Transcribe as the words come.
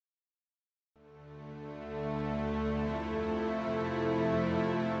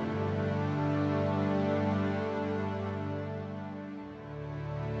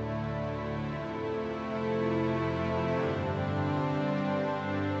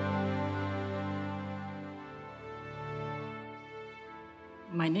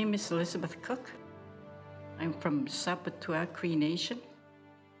My name is Elizabeth Cook. I'm from Sapatuak Cree Nation.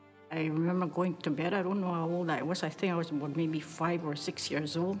 I remember going to bed. I don't know how old I was. I think I was about maybe 5 or 6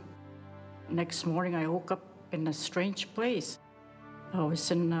 years old. Next morning, I woke up in a strange place. I was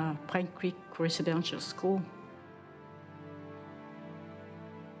in Pine Creek Residential School.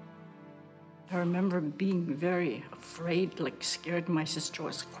 I remember being very afraid, like scared. My sister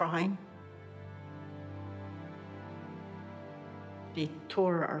was crying. They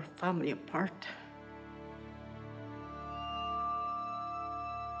tore our family apart.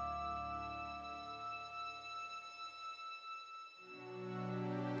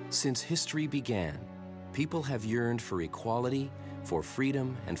 Since history began, people have yearned for equality, for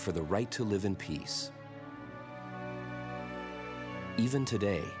freedom, and for the right to live in peace. Even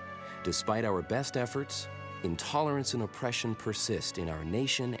today, despite our best efforts, intolerance and oppression persist in our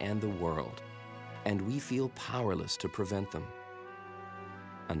nation and the world, and we feel powerless to prevent them.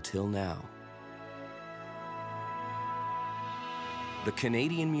 Until now. The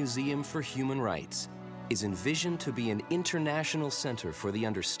Canadian Museum for Human Rights is envisioned to be an international center for the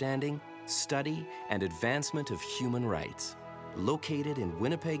understanding, study, and advancement of human rights. Located in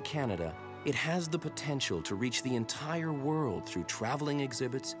Winnipeg, Canada, it has the potential to reach the entire world through traveling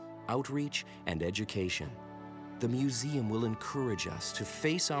exhibits, outreach, and education. The museum will encourage us to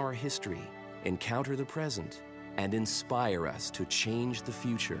face our history, encounter the present, and inspire us to change the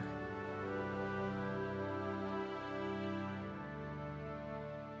future.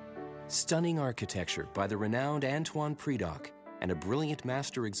 Stunning architecture by the renowned Antoine Predock and a brilliant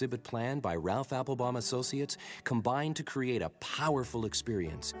master exhibit plan by Ralph Applebaum Associates combine to create a powerful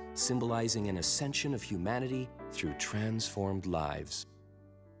experience symbolizing an ascension of humanity through transformed lives.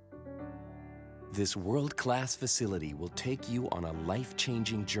 This world-class facility will take you on a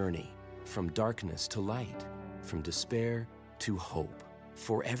life-changing journey from darkness to light, from despair to hope,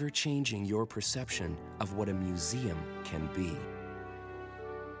 forever changing your perception of what a museum can be.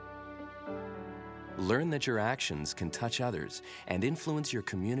 Learn that your actions can touch others and influence your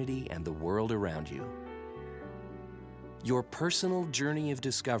community and the world around you. Your personal journey of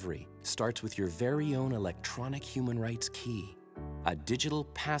discovery starts with your very own electronic human rights key, a digital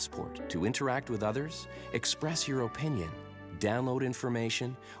passport to interact with others, express your opinion, download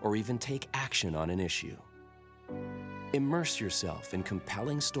information, or even take action on an issue. Immerse yourself in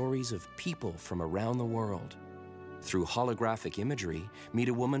compelling stories of people from around the world. Through holographic imagery, meet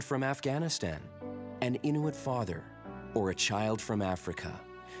a woman from Afghanistan, an Inuit father, or a child from Africa,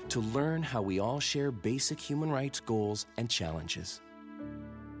 to learn how we all share basic human rights goals and challenges.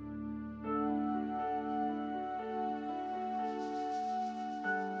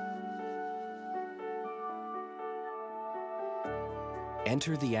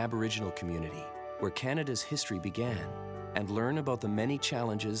 Enter the Aboriginal community, where Canada's history began, and learn about the many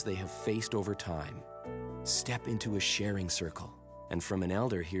challenges they have faced over time. Step into a sharing circle, and from an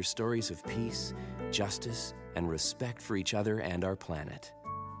elder hear stories of peace, justice, and respect for each other and our planet.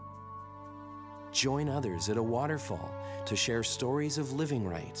 Join others at a waterfall to share stories of living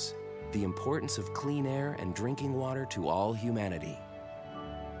rights, the importance of clean air and drinking water to all humanity.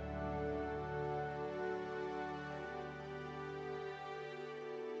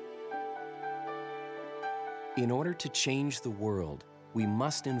 In order to change the world, we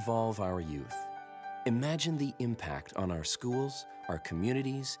must involve our youth. Imagine the impact on our schools, our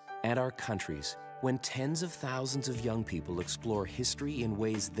communities, and our countries when tens of thousands of young people explore history in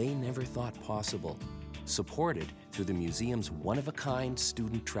ways they never thought possible, supported through the museum's one-of-a-kind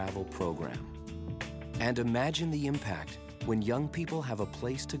student travel program. And imagine the impact when young people have a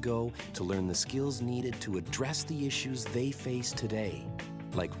place to go to learn the skills needed to address the issues they face today,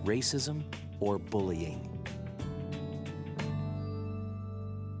 like racism or bullying.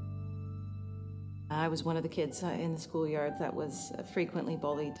 I was one of the kids in the schoolyard that was frequently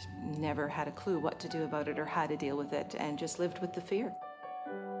bullied, never had a clue what to do about it or how to deal with it, and just lived with the fear.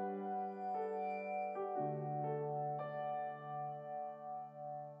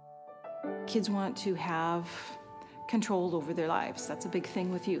 Kids want to have control over their lives. That's a big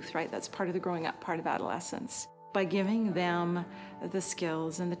thing with youth, right? That's part of the growing up, part of adolescence. By giving them the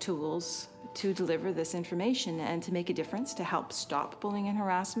skills and the tools to deliver this information and to make a difference, to help stop bullying and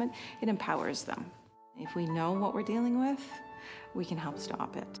harassment, it empowers them. If we know what we're dealing with, we can help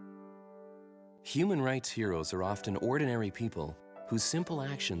stop it. Human rights heroes are often ordinary people whose simple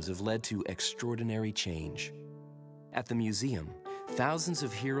actions have led to extraordinary change. At the museum, thousands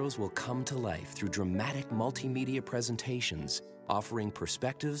of heroes will come to life through dramatic multimedia presentations, offering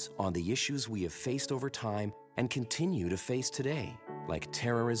perspectives on the issues we have faced over time and continue to face today, like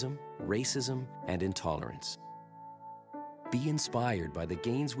terrorism, racism, and intolerance. Be inspired by the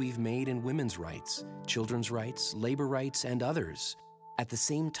gains we've made in women's rights, children's rights, labor rights, and others. At the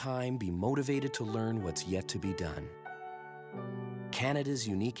same time, be motivated to learn what's yet to be done. Canada's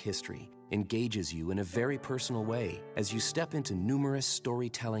unique history engages you in a very personal way as you step into numerous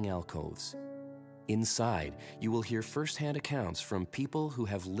storytelling alcoves. Inside, you will hear first-hand accounts from people who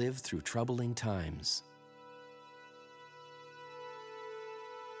have lived through troubling times.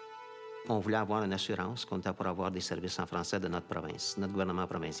 On voulait avoir une assurance qu'on était pour avoir des services en français de notre province, notre gouvernement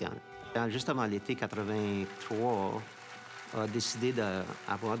provincial. Juste avant l'été 83, a décidé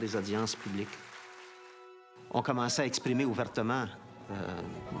d'avoir des audiences publiques. On commençait à exprimer ouvertement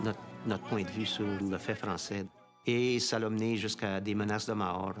notre point de vue sur le fait français. Et ça l'a mené jusqu'à des menaces de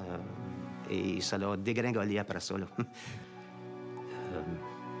mort. Et ça l'a dégringolé après ça, là.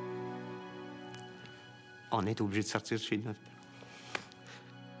 On est obligé de sortir de chez nous.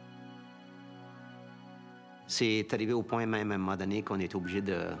 C'est arrivé au point même à un moment donné qu'on est obligé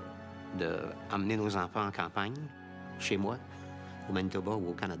d'emmener nos enfants en campagne, chez moi, au Manitoba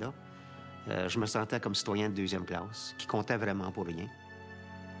ou au Canada. Je me sentais comme citoyen de deuxième classe, qui comptait vraiment pour rien.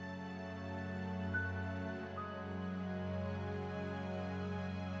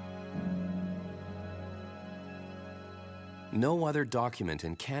 No other document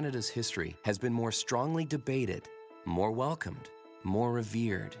in Canada's history has been more strongly debated, more welcomed, more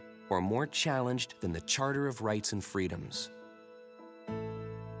revered, or more challenged than the Charter of Rights and Freedoms.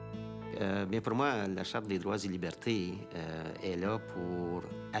 Bien pour moi, la Charte des droits et libertés est là pour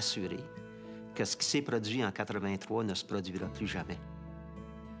assurer que ce qui s'est produit en 83 ne se produira plus jamais.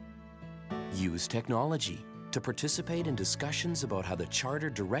 Use technology to participate in discussions about how the Charter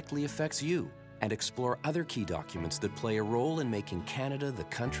directly affects you and explore other key documents that play a role in making Canada the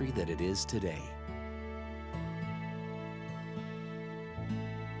country that it is today.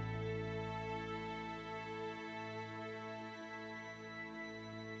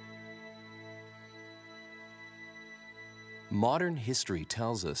 Modern history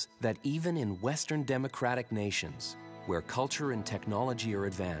tells us that even in Western democratic nations, where culture and technology are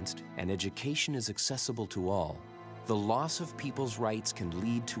advanced and education is accessible to all, the loss of people's rights can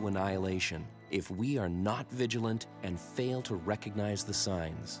lead to annihilation if we are not vigilant and fail to recognize the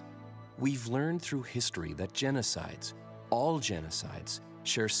signs. We've learned through history that genocides, all genocides,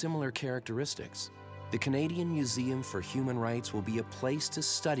 share similar characteristics. The Canadian Museum for Human Rights will be a place to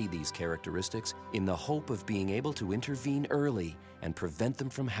study these characteristics in the hope of being able to intervene early and prevent them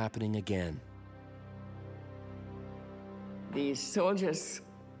from happening again. The soldiers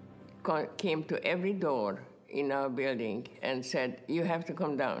came to every door in our building and said, "You have to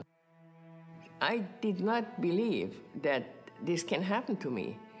come down." I did not believe that this can happen to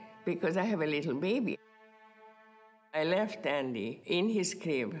me because I have a little baby. I left Andy in his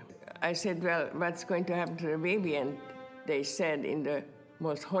crib. I said, "Well, what's going to happen to the baby?" And they said in the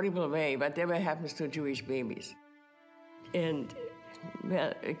most horrible way, "Whatever happens to Jewish babies." And,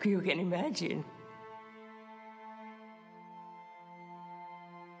 well, you can imagine.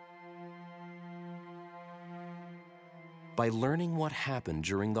 By learning what happened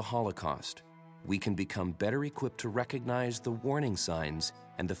during the Holocaust, we can become better equipped to recognize the warning signs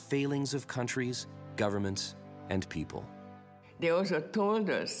and the failings of countries, governments, and people. They also told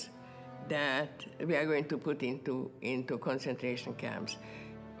us that we are going to put into concentration camps.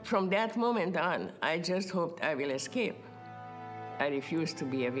 From that moment on, I just hoped I will escape. I refused to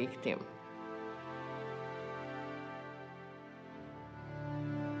be a victim.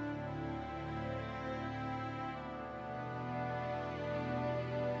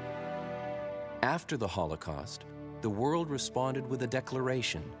 After the Holocaust, the world responded with a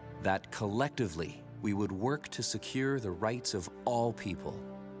declaration that collectively we would work to secure the rights of all people.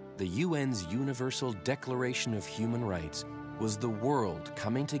 The UN's Universal Declaration of Human Rights was the world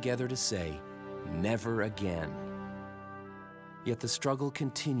coming together to say, never again. Yet the struggle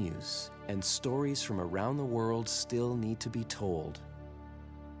continues, and stories from around the world still need to be told.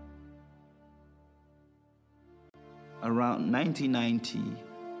 Around 1990,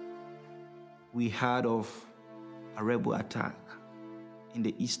 we heard of a rebel attack in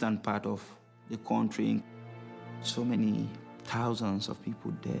the eastern part of the country. So many thousands of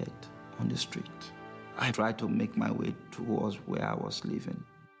people dead on the street. I tried to make my way towards where I was living.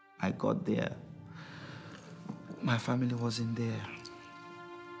 I got there. My family wasn't there.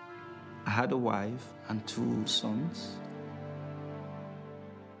 I had a wife and 2 sons.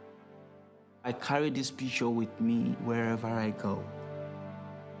 I carry this picture with me wherever I go.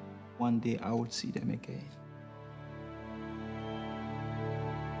 One day I will see them again.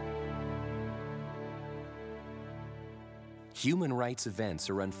 Human rights events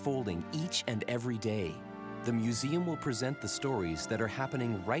are unfolding each and every day. the museum will present the stories that are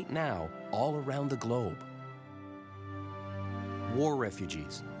happening right now all around the globe. War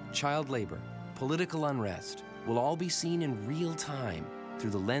refugees, child labor, political unrest will all be seen in real time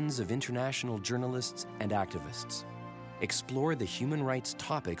through the lens of international journalists and activists. Explore the human rights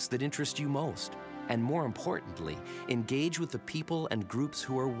topics that interest you most, and more importantly, engage with the people and groups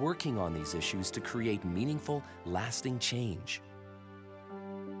who are working on these issues to create meaningful, lasting change.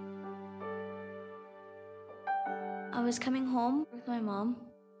 I was coming home with my mom,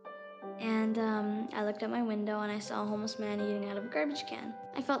 and I looked out my window and I saw a homeless man eating out of a garbage can.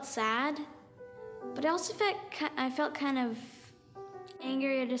 I felt sad, but I also felt kind of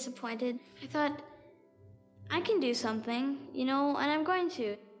angry or disappointed. I thought, I can do something, you know, and I'm going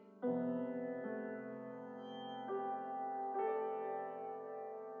to.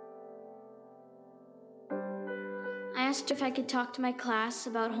 I asked if I could talk to my class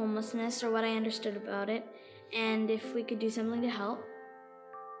about homelessness or what I understood about it, and if we could do something to help.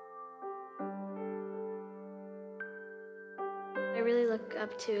 I really look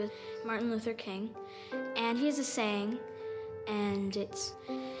up to Martin Luther King, and he has a saying, and it's,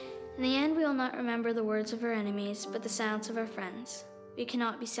 "In the end, we will not remember the words of our enemies, but the silence of our friends. We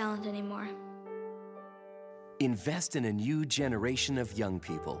cannot be silent anymore." Invest in a new generation of young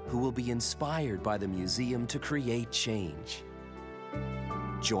people who will be inspired by the museum to create change.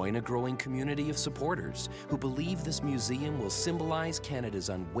 Join a growing community of supporters who believe this museum will symbolize Canada's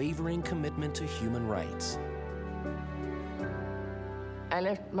unwavering commitment to human rights. I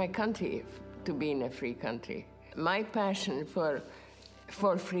left my country to be in a free country. My passion for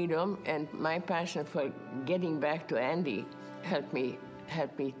freedom and my passion for getting back to Andy helped me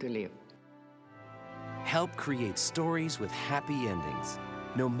to live. Help create stories with happy endings,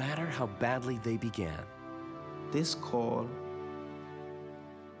 no matter how badly they began. This call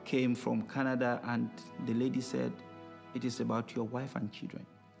came from Canada, and the lady said, "It is about your wife and children.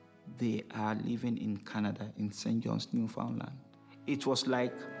 They are living in Canada, in St. John's, Newfoundland." It was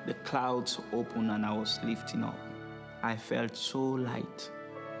like the clouds opened and I was lifting up. I felt so light.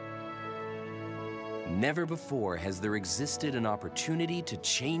 Never before has there existed an opportunity to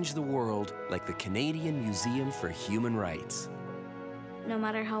change the world like the Canadian Museum for Human Rights. No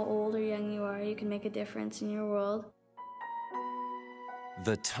matter how old or young you are, you can make a difference in your world.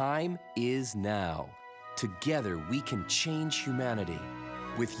 The time is now. Together we can change humanity.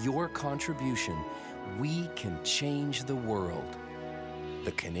 With your contribution, we can change the world.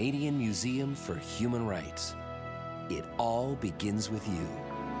 The Canadian Museum for Human Rights. It all begins with you.